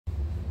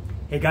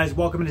Hey guys,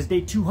 welcome. It is day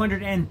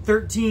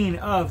 213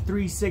 of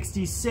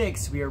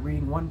 366. We are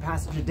reading one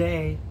passage a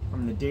day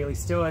from the Daily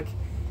Stoic.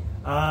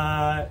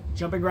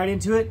 Jumping right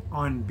into it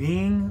on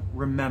being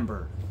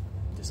remembered,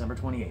 December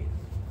 28th.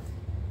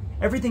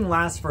 Everything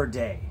lasts for a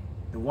day,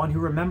 the one who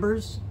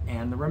remembers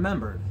and the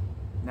remembered.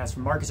 And that's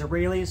from Marcus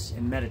Aurelius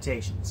in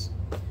Meditations.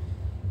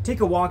 Take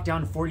a walk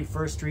down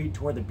 41st Street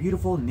toward the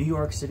beautiful New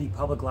York City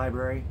Public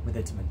Library with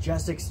its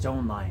majestic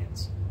stone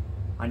lions.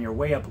 On your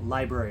way up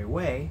Library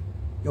Way,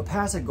 you'll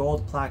pass a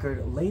gold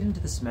placard laid into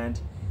the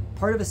cement,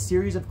 part of a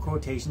series of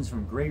quotations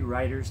from great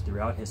writers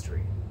throughout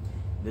history.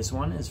 This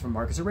one is from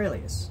Marcus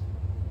Aurelius.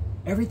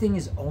 Everything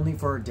is only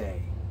for a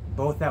day,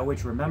 both that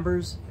which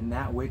remembers and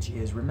that which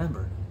is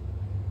remembered.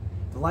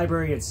 The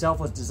library itself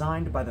was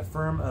designed by the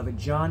firm of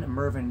John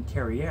Mervyn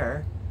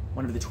Carrière,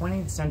 one of the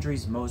 20th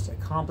century's most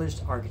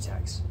accomplished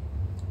architects.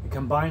 It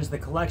combines the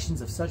collections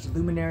of such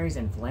luminaries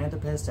and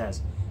philanthropists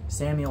as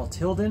Samuel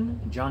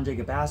Tilden, John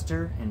Jacob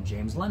Astor, and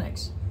James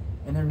Lennox,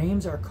 and their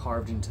names are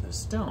carved into the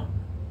stone.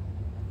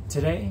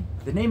 Today,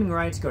 the naming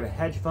rights go to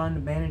hedge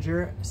fund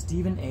manager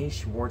Stephen A.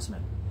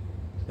 Schwarzman.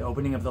 The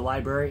opening of the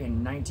library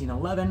in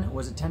 1911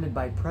 was attended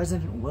by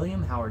President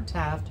William Howard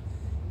Taft,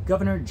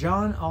 Governor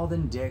John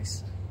Alden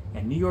Dix,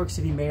 and New York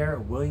City Mayor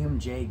William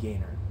J.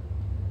 Gaynor.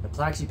 The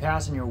plaques you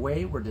pass on your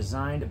way were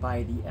designed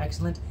by the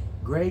excellent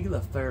Greg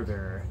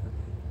Lefevre.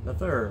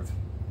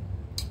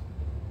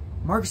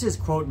 Marcus's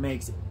quote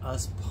makes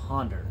us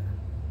ponder.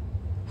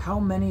 How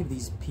many of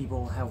these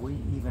people have we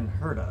even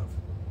heard of?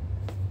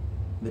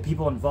 The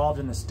people involved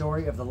in the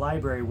story of the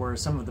library were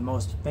some of the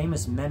most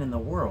famous men in the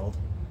world,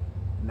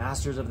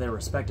 masters of their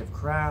respective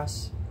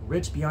crafts,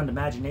 rich beyond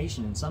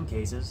imagination in some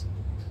cases.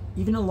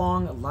 Even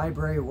along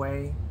Library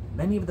Way,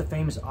 many of the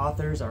famous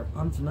authors are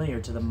unfamiliar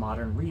to the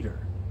modern reader.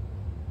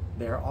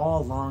 They are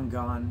all long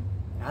gone,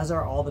 as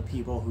are all the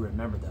people who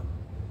remember them.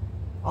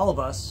 All of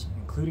us,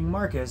 including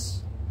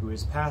Marcus, who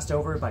is passed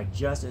over by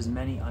just as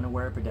many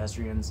unaware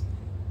pedestrians,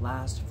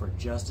 last for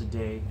just a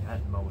day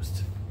at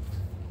most.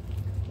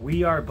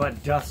 We are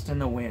but dust in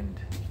the wind.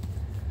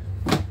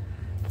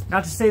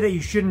 Not to say that you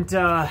shouldn't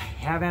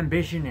have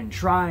ambition and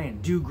try and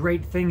do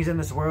great things in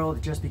this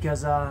world just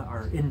because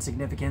our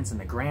insignificance in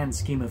the grand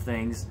scheme of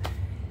things.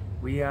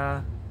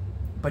 But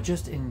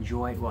just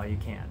enjoy it while you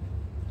can.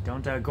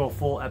 Don't go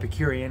full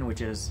Epicurean,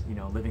 which is, you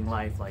know, living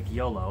life like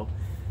YOLO.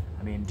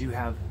 I mean, do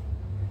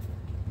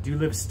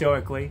live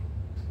stoically.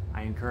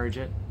 I encourage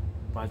it,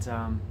 but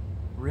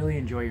really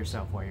enjoy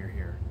yourself while you're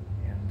here,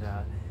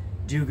 and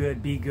do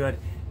good, be good.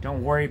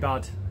 Don't worry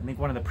about, I think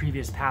one of the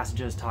previous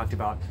passages talked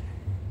about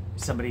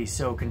somebody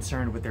so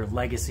concerned with their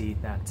legacy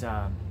that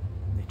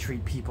they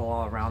treat people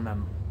all around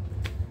them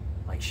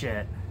like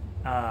shit.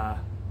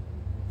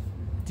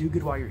 Do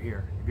good while you're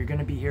here. If you're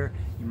gonna be here,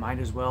 you might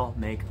as well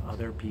make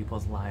other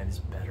people's lives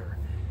better,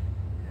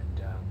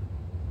 and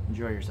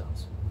enjoy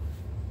yourselves.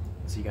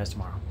 See you guys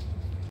tomorrow.